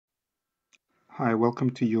Hi, welcome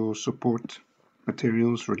to your support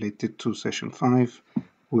materials related to session 5.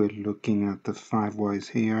 We're looking at the 5 whys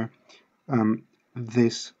here.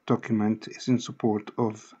 This document is in support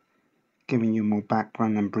of giving you more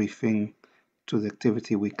background and briefing to the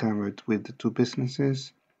activity we covered with the two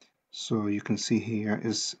businesses. So you can see here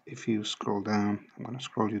is, if you scroll down, I'm going to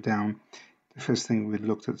scroll you down. The first thing we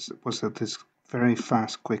looked at was at this very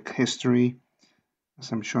fast, quick history.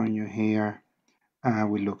 As I'm showing you here,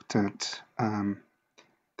 we looked at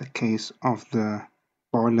the case of the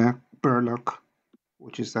burlock,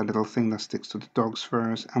 which is that little thing that sticks to the dog's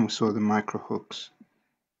furs, and we saw the micro hooks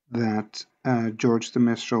that George the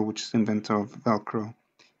Minstrel, which is the inventor of Velcro,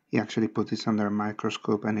 he actually put this under a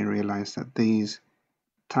microscope and he realized that these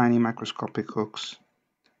tiny microscopic hooks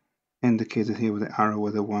indicated here with the arrow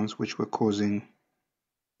were the ones which were causing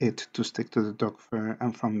it to stick to the dog fur,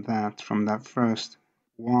 and from that first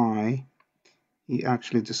why, he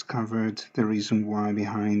actually discovered the reason why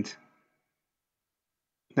behind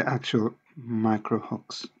the actual micro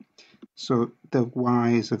hooks. So the why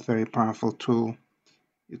is a very powerful tool.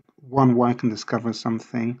 One why can discover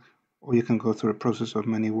something, or you can go through a process of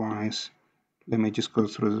many whys. Let me just go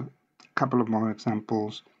through a couple of more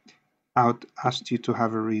examples. I asked you to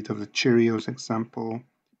have a read of the Cheerios example.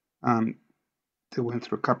 They went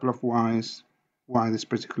through a couple of whys, why this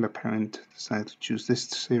particular parent decided to choose this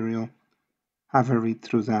cereal. Have a read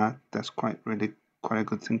through that. That's quite a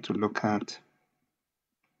good thing to look at.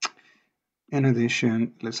 In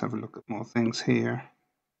addition, let's have a look at more things here.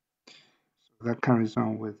 So that carries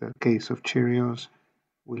on with the case of Cheerios.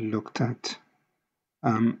 We looked at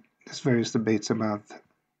there's various debates about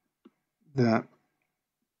the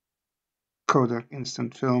Kodak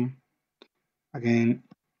instant film. Again,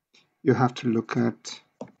 you have to look at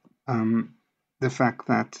the fact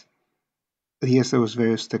that yes, there was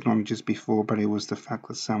various technologies before, but it was the fact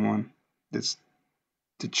that someone,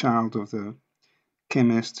 the child of the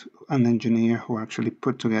chemist, an engineer who actually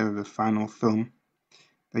put together the final film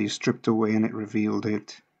that you stripped away and it revealed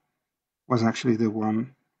it, was actually the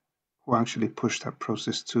one who actually pushed that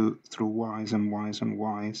process through whys and whys and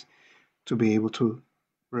whys to be able to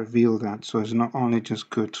reveal that. So it's not only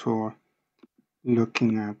just good for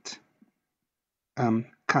looking at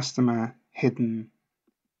customer hidden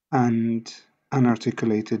and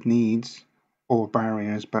unarticulated needs or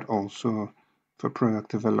barriers, but also for product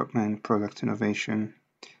development, product innovation.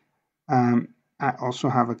 I also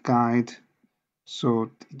have a guide, so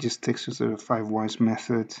it just takes you through the 5 whys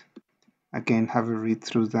method. Again, have a read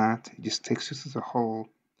through that. It just takes you through the whole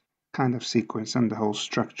kind of sequence and the whole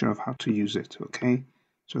structure of how to use it, okay?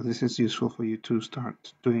 So this is useful for you to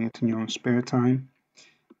start doing it in your own spare time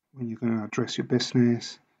when you're going to address your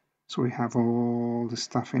business. So we have all the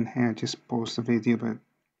stuff in here. Just pause the video, but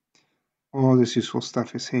all this useful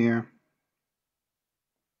stuff is here.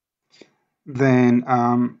 Then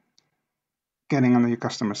getting under your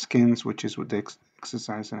customer skins, which is with the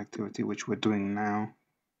exercise and activity which we're doing now.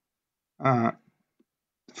 5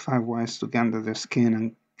 whys to get under their skin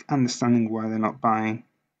and understanding why they're not buying.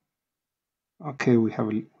 Okay, we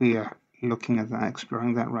are looking at that,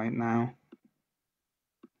 exploring that right now.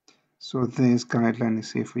 So this guideline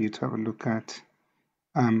is here for you to have a look at.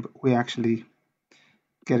 We're actually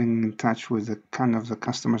getting in touch with the kind of the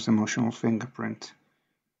customer's emotional fingerprint.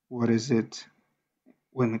 What is it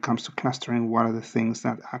when it comes to clustering? What are the things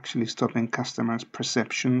that actually stopping customers'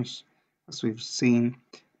 perceptions, as we've seen,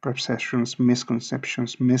 perceptions,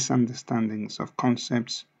 misconceptions, misunderstandings of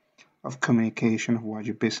concepts, of communication, of what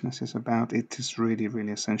your business is about? It is really,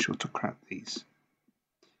 really essential to crack these.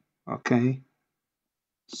 Okay,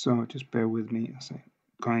 so just bear with me as I'm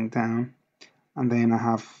going down. And then I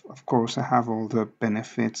have, of course, I have all the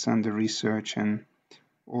benefits and the research and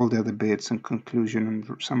all the other bits and conclusion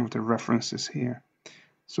and some of the references here.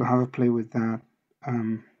 So have a play with that.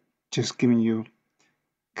 Just giving you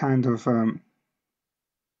kind of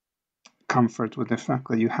comfort with the fact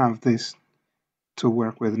that you have this to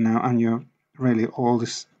work with now, and you're really all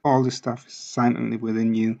this stuff is silently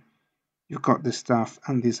within you. You've got this stuff,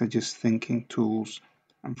 and these are just thinking tools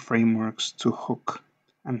and frameworks to hook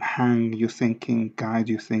and hang your thinking, guide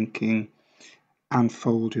your thinking,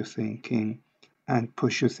 unfold your thinking, and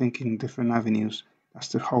push your thinking in different avenues. That's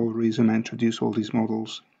the whole reason I introduce all these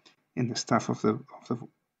models in the stuff of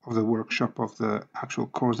the workshop, of the actual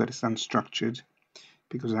course that is unstructured,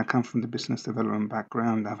 because I come from the business development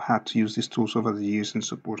background. I've had to use these tools over the years in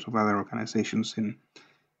support of other organizations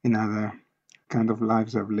in other kind of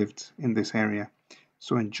lives I've lived in this area.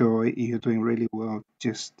 So enjoy. You're doing really well.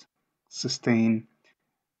 Just sustain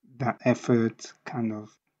that effort, kind of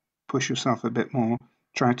push yourself a bit more.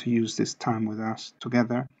 Try to use this time with us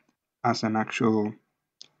together as an actual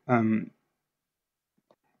kind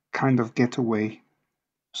of getaway.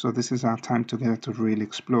 So this is our time together to really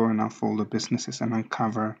explore and unfold the businesses and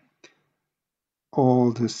uncover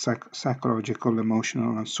all the psychological,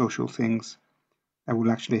 emotional, and social things that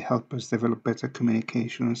will actually help us develop better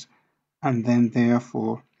communications and then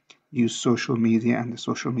therefore use social media and the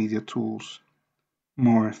social media tools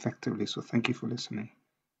more effectively. So thank you for listening.